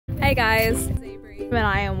Hi guys, Zabree and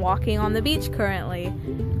I am walking on the beach currently.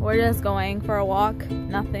 We're just going for a walk,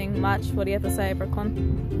 nothing much. What do you have to say, Brooklyn?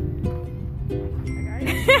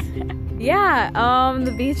 Yeah,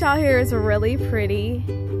 the beach out here is really pretty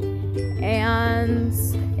and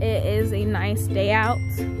it is a nice day out.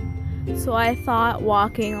 So I thought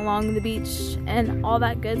walking along the beach and all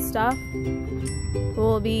that good stuff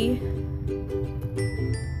will be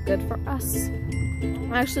good for us.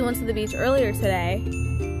 I actually went to the beach earlier today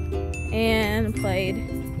and played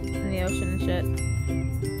in the ocean and shit.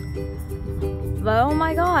 But oh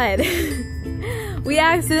my god, we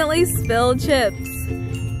accidentally spilled chips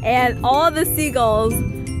and all the seagulls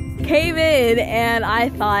came in and I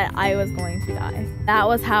thought I was going to die. That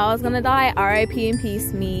was how I was gonna die. RIP in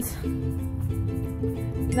peace, me.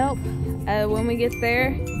 Nope. When we get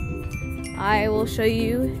there, I will show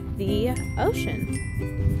you the ocean.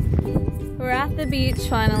 We're at the beach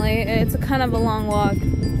finally. It's kind of a long walk.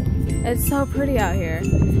 It's so pretty out here.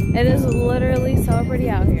 It is literally so pretty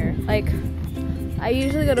out here. Like, I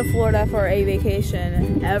usually go to Florida for a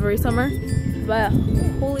vacation every summer, but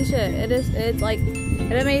holy shit, it's like,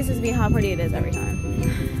 it amazes me how pretty it is every time.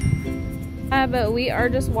 But we are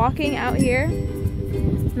just walking out here,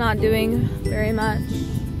 not doing very much.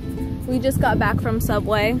 We just got back from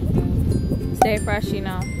Subway. Stay fresh, you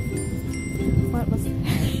know. What was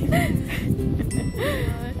that?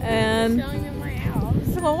 And showing them my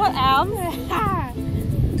abs. well, what abs?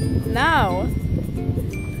 No.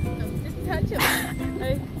 Just touch them.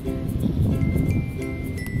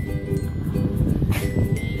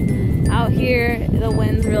 Out here, the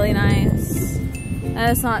wind's really nice. And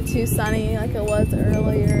it's not too sunny like it was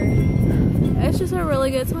earlier. It's just a really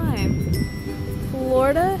good time.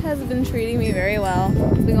 Florida has been treating me very well.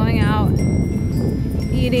 I've been going out,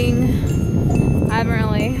 eating. I haven't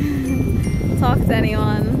really talked to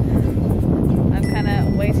anyone. I'm kind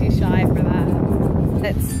of way too shy for that.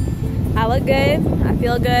 I look good, I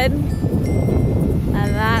feel good,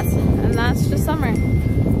 and that's just summer.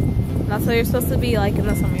 That's what you're supposed to be like in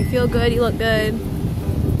the summer. You feel good, you look good,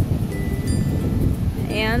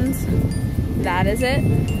 and that is it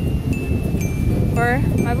for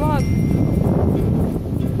my vlog.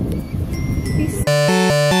 Peace.